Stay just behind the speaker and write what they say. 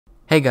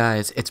Hey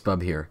guys, it's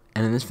Bub here,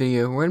 and in this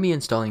video we're going to be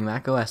installing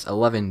macOS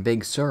 11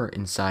 Big Sur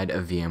inside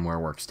of VMware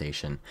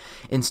Workstation.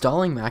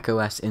 Installing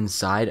macOS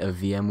inside of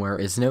VMware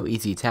is no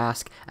easy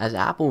task, as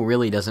Apple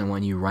really doesn't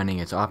want you running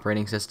its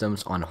operating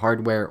systems on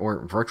hardware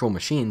or virtual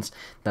machines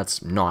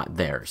that's not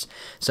theirs.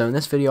 So in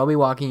this video I'll be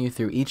walking you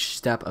through each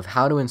step of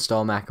how to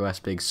install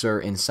macOS Big Sur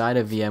inside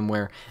of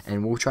VMware,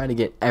 and we'll try to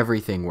get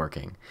everything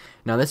working.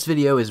 Now this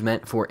video is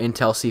meant for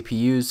Intel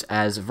CPUs,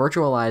 as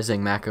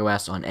virtualizing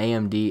macOS on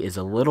AMD is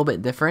a little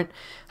bit different.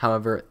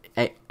 However,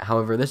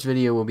 this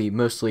video will be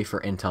mostly for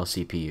Intel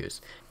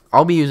CPUs.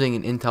 I'll be using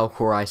an Intel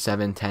Core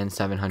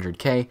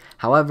i7-10700K.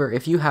 However,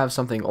 if you have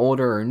something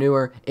older or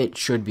newer, it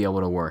should be able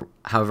to work.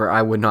 However,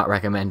 I would not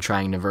recommend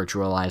trying to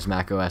virtualize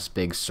macOS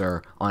Big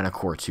Sur on a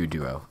Core 2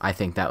 Duo. I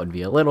think that would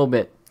be a little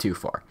bit too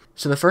far.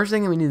 So the first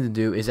thing that we need to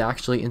do is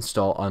actually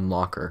install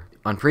Unlocker.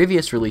 On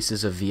previous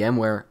releases of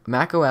VMware,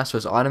 macOS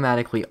was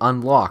automatically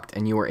unlocked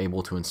and you were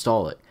able to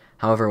install it.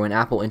 However, when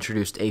Apple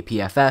introduced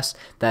APFS,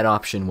 that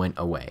option went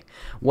away.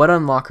 What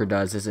Unlocker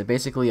does is it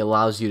basically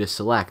allows you to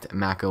select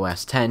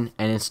macOS 10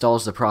 and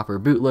installs the proper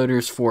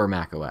bootloaders for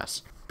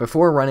macOS.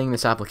 Before running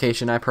this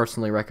application, I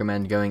personally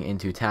recommend going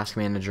into Task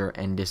Manager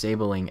and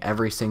disabling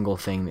every single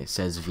thing that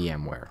says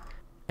VMware,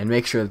 and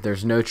make sure that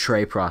there's no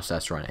tray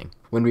process running.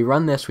 When we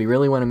run this, we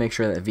really want to make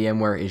sure that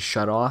VMware is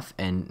shut off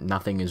and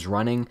nothing is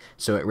running,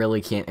 so it really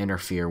can't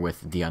interfere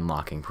with the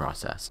unlocking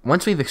process.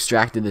 Once we've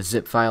extracted the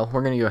zip file,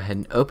 we're going to go ahead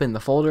and open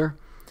the folder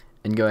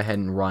and go ahead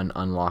and run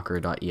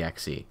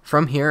unlocker.exe.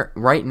 From here,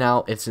 right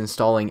now, it's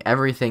installing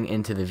everything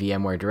into the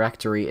VMware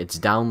directory. It's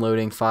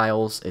downloading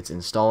files, it's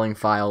installing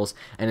files,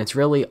 and it's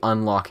really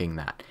unlocking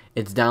that.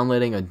 It's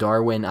downloading a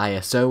Darwin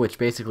ISO, which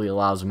basically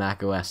allows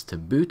macOS to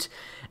boot,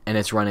 and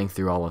it's running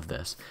through all of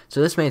this. So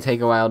this may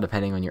take a while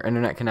depending on your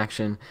internet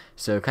connection,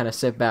 so kind of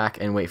sit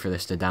back and wait for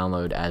this to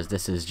download, as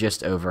this is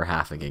just over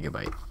half a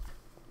gigabyte.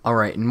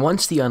 Alright, and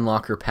once the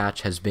Unlocker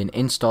patch has been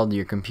installed to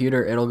your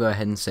computer, it'll go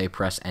ahead and say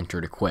press enter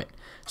to quit.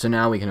 So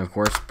now we can of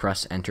course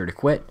press enter to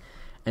quit,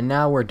 and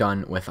now we're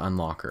done with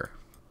Unlocker.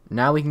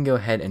 Now we can go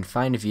ahead and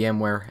find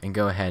VMware and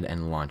go ahead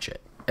and launch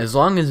it. As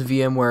long as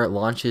VMware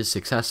launches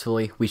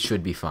successfully, we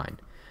should be fine.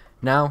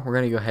 Now we're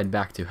going to go ahead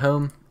back to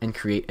home and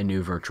create a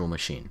new virtual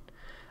machine.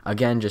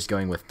 Again, just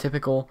going with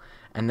typical,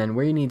 and then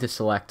we need to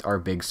select our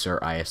Big Sur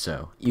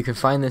ISO. You can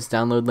find this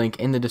download link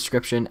in the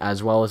description,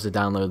 as well as the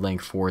download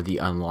link for the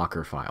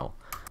Unlocker file.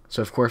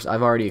 So of course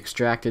I've already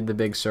extracted the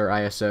Big Sur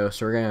ISO,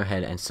 so we're going to go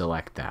ahead and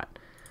select that.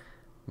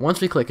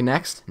 Once we click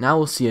next, now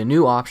we'll see a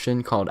new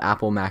option called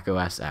Apple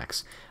macOS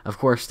X. Of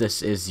course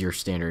this is your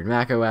standard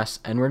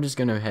macOS, and we're just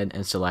going to go ahead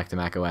and select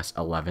macOS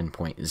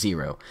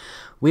 11.0.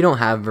 We don't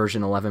have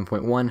version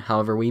 11.1,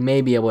 however we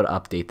may be able to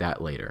update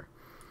that later.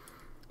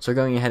 So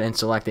going ahead and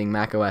selecting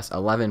macOS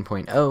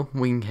 11.0,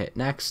 we can hit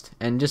next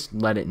and just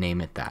let it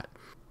name it that.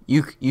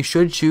 You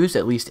should choose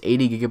at least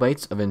 80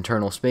 gigabytes of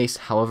internal space,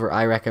 however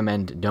I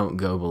recommend don't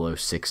go below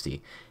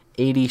 60.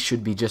 80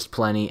 should be just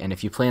plenty, and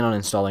if you plan on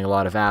installing a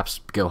lot of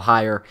apps, go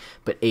higher,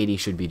 but 80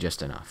 should be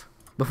just enough.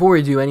 Before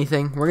we do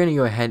anything, we're going to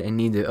go ahead and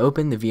need to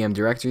open the VM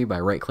directory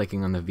by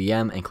right-clicking on the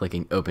VM and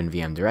clicking Open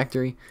VM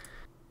Directory,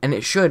 and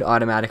it should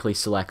automatically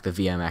select the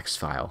VMX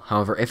file.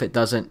 However, if it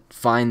doesn't,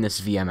 find this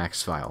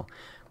VMX file.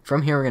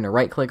 From here, we're going to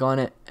right-click on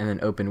it and then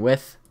open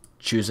with,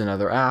 choose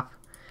another app,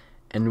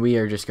 and we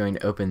are just going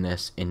to open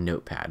this in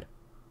Notepad.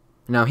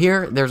 Now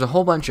here, there's a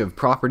whole bunch of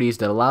properties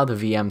that allow the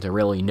VM to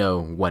really know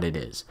what it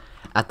is.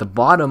 At the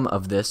bottom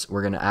of this,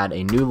 we're going to add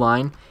a new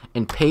line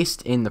and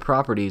paste in the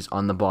properties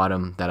on the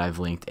bottom that I've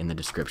linked in the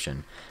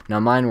description. Now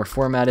mine were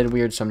formatted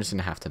weird, so I'm just going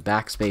to have to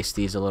backspace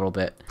these a little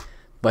bit.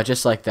 But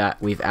just like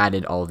that, we've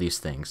added all these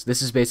things.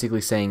 This is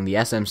basically saying the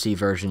smc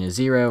version is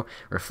 0,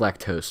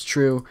 reflectHost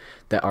true,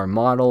 that our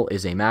model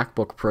is a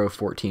MacBook Pro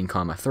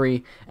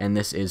 14,3, and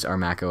this is our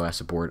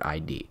macOS board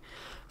ID.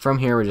 From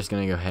here, we're just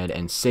going to go ahead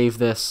and save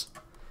this,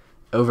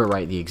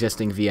 overwrite the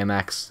existing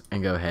VMX,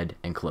 and go ahead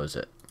and close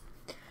it.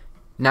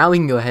 Now we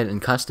can go ahead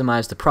and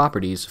customize the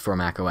properties for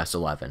macOS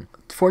 11.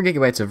 4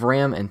 gigabytes of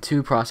RAM and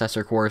 2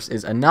 processor cores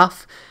is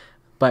enough,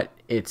 but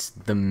it's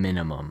the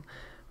minimum.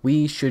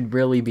 We should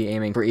really be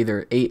aiming for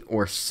either 8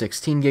 or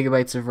 16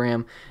 gigabytes of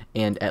RAM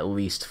and at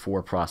least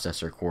 4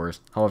 processor cores.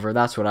 However,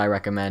 that's what I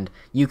recommend.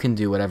 You can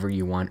do whatever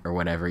you want or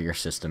whatever your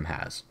system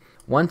has.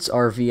 Once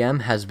our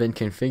VM has been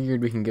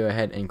configured, we can go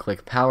ahead and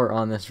click power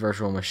on this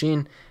virtual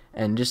machine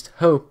and just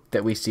hope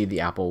that we see the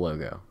Apple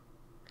logo.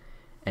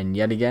 And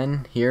yet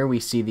again, here we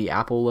see the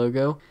Apple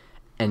logo,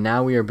 and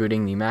now we are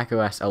booting the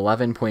macOS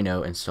 11.0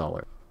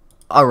 installer.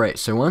 Alright,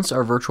 so once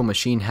our virtual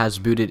machine has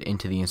booted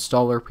into the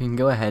installer, we can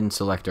go ahead and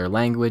select our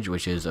language,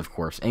 which is of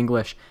course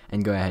English,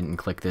 and go ahead and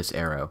click this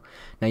arrow.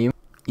 Now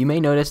you may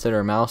notice that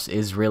our mouse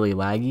is really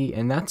laggy,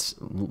 and that's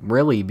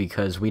really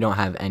because we don't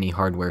have any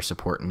hardware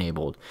support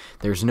enabled.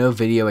 There's no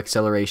video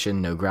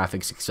acceleration, no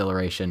graphics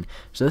acceleration,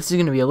 so this is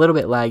going to be a little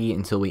bit laggy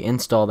until we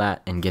install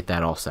that and get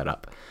that all set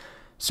up.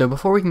 So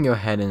before we can go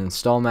ahead and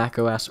install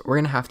macOS, we're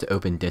going to have to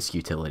open disk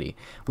utility.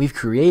 We've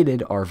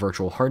created our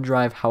virtual hard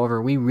drive,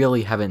 however, we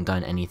really haven't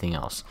done anything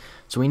else.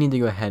 So we need to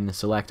go ahead and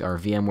select our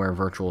VMware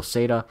virtual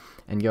SATA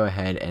and go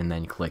ahead and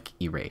then click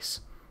erase.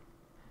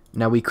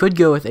 Now we could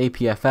go with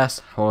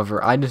APFS,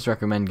 however, I just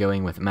recommend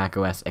going with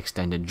macOS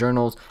extended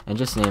journals and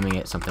just naming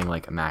it something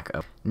like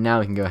macOS. Now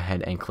we can go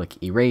ahead and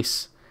click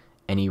erase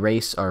and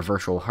erase our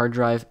virtual hard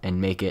drive and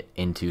make it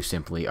into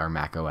simply our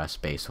macOS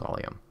base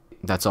volume.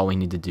 That's all we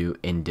need to do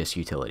in disk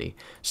utility.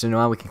 So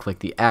now we can click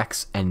the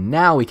X, and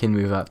now we can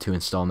move up to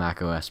install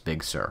macOS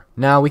Big Sur.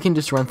 Now we can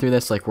just run through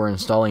this like we're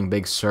installing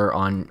Big Sur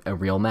on a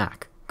real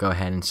Mac. Go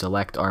ahead and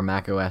select our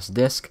macOS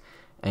disk,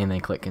 and then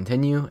click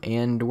continue,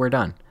 and we're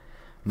done.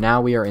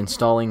 Now we are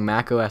installing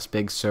macOS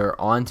Big Sur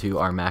onto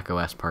our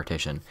macOS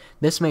partition.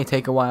 This may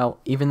take a while,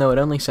 even though it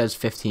only says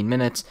 15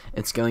 minutes,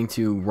 it's going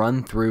to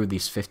run through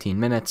these 15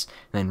 minutes,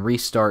 then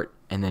restart,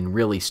 and then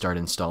really start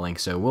installing.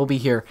 So we'll be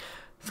here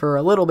for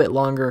a little bit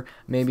longer,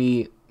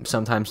 maybe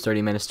sometimes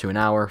 30 minutes to an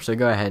hour, so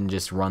go ahead and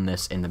just run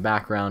this in the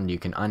background. You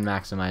can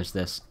unmaximize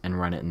this and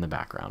run it in the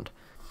background.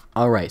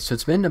 Alright, so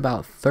it's been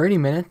about 30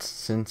 minutes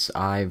since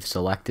I've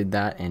selected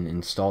that and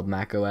installed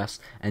macOS,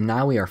 and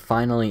now we are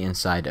finally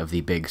inside of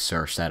the Big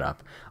Sur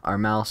setup. Our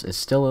mouse is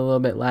still a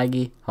little bit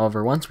laggy,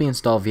 however once we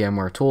install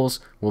VMware tools,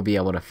 we'll be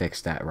able to fix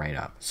that right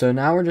up. So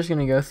now we're just going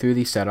to go through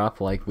the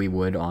setup like we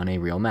would on a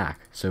real Mac.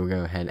 So we'll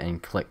go ahead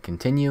and click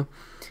continue.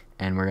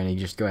 And we're going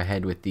to just go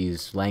ahead with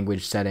these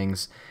language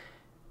settings.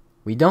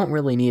 We don't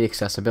really need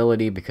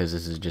accessibility because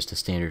this is just a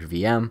standard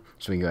VM,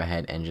 so we go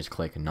ahead and just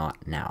click Not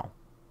Now.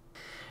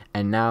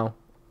 And now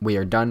we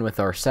are done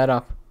with our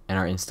setup and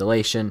our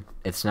installation.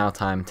 It's now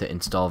time to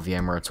install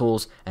VMware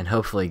tools and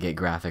hopefully get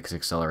graphics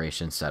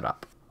acceleration set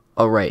up.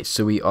 Alright,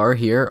 so we are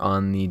here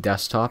on the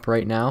desktop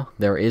right now.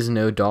 There is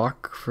no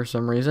dock for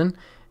some reason,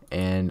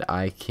 and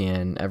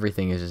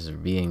everything is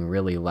just being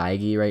really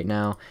laggy right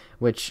now,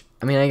 which,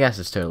 I mean, I guess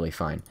it's totally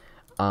fine.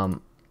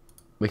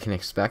 We can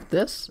expect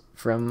this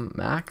from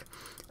Mac.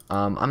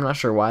 I'm not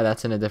sure why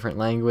that's in a different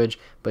language,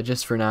 but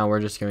just for now, we're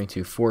just going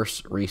to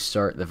force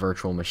restart the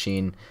virtual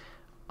machine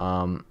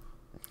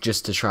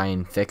just to try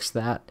and fix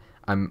that.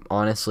 I'm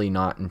honestly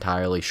not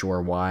entirely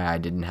sure why I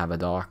didn't have a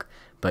dock,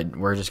 but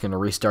we're just going to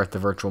restart the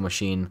virtual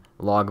machine,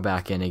 log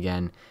back in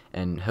again,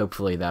 and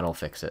hopefully that'll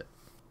fix it.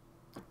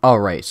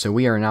 Alright, so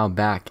we are now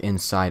back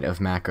inside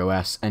of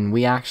macOS, and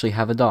we actually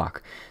have a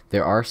dock.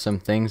 There are some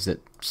things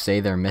that say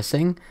they're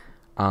missing.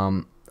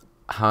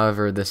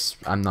 However,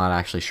 I'm not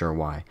actually sure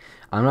why.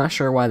 I'm not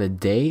sure why the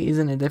day is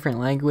in a different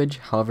language.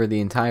 However,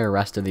 the entire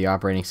rest of the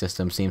operating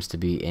system seems to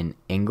be in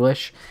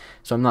English,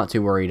 so I'm not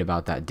too worried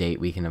about that date.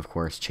 We can, of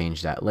course,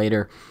 change that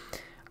later.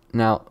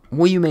 Now,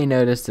 you may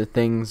notice that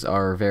things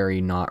are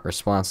very not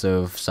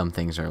responsive. Some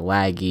things are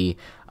laggy,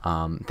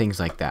 things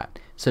like that.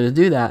 So to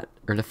do that,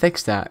 or to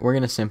fix that, we're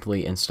going to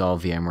simply install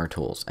VMware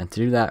tools. And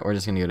to do that, we're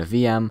just going to go to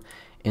VM,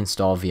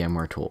 install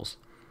VMware tools.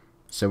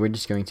 So we're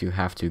just going to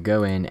have to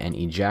go in and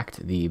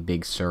eject the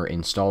Big Sur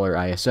installer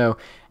ISO,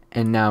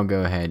 and now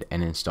go ahead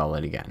and install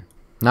it again.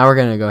 Now we're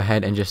going to go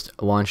ahead and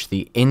just launch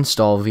the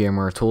install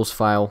VMware tools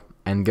file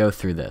and go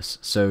through this.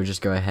 So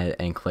just go ahead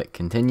and click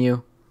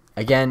continue.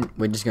 Again,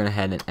 we're just going to go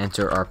ahead and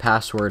enter our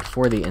password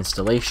for the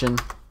installation.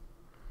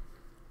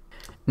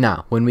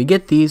 Now, when we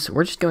get these,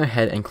 we're just going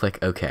ahead and click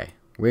OK.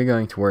 We're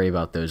going to worry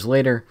about those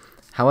later.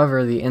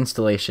 However, the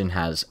installation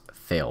has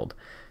failed.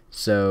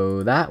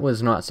 So that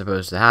was not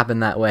supposed to happen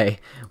that way.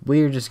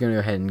 We're just going to go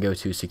ahead and go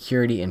to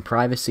security and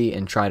privacy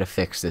and try to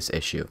fix this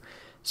issue.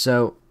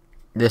 So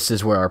this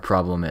is where our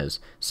problem is.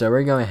 So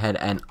we're going ahead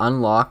and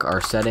unlock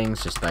our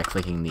settings just by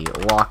clicking the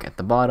lock at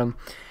the bottom.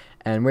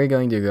 And we're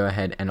going to go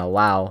ahead and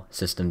allow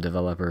System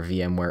Developer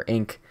VMware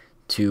Inc.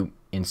 to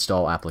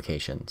install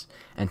applications.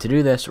 And to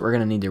do this, we're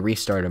going to need to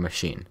restart a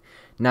machine.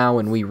 Now,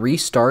 when we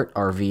restart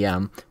our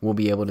VM, we'll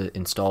be able to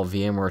install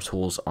VMware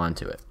tools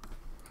onto it.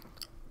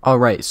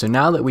 Alright, so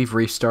now that we've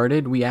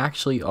restarted, we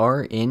actually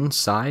are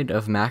inside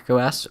of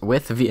macOS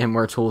with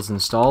VMware tools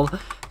installed,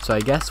 so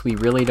I guess we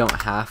really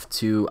don't have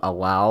to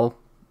allow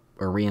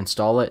or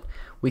reinstall it.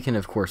 We can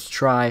of course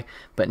try,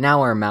 but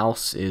now our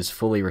mouse is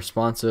fully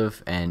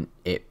responsive and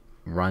it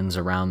runs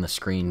around the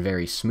screen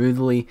very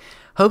smoothly.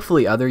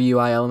 Hopefully other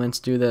UI elements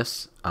do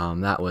this.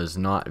 That was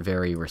not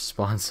very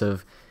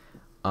responsive.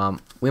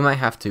 We might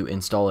have to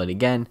install it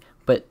again,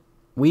 but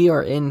we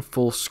are in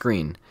full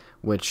screen,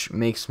 which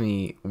makes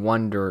me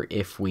wonder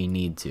if we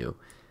need to.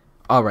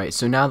 Alright,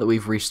 so now that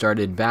we've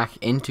restarted back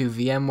into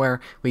VMware,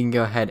 we can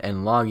go ahead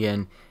and log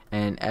in,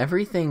 and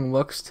everything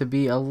looks to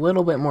be a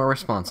little bit more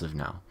responsive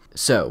now.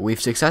 So, we've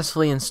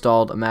successfully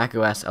installed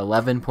macOS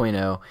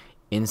 11.0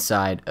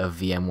 inside of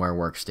VMware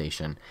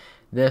Workstation.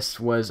 This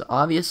was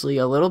obviously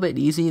a little bit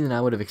easier than I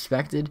would have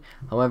expected,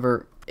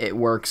 however, it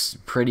works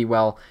pretty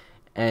well,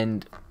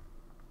 and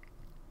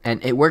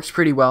it works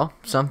pretty well.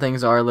 Some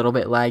things are a little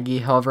bit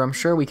laggy, however, I'm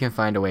sure we can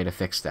find a way to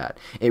fix that.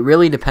 It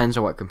really depends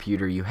on what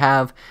computer you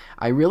have.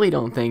 I really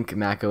don't think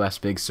macOS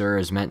Big Sur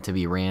is meant to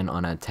be ran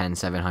on a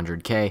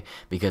 10700K,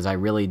 because I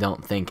really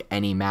don't think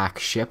any Mac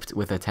shipped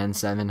with a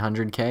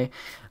 10700K.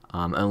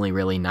 Only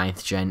really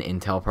 9th gen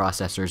Intel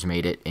processors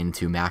made it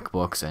into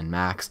MacBooks and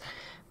Macs.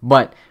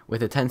 But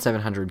with a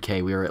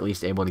 10700K, we were at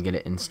least able to get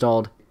it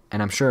installed,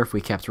 and I'm sure if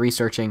we kept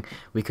researching,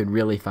 we could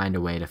really find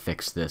a way to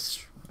fix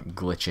this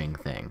glitching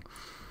thing.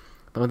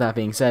 But with that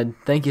being said,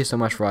 thank you so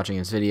much for watching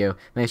this video.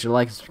 Make sure to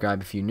like and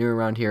subscribe if you're new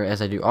around here,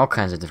 as I do all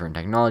kinds of different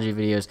technology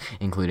videos,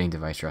 including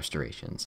device restorations.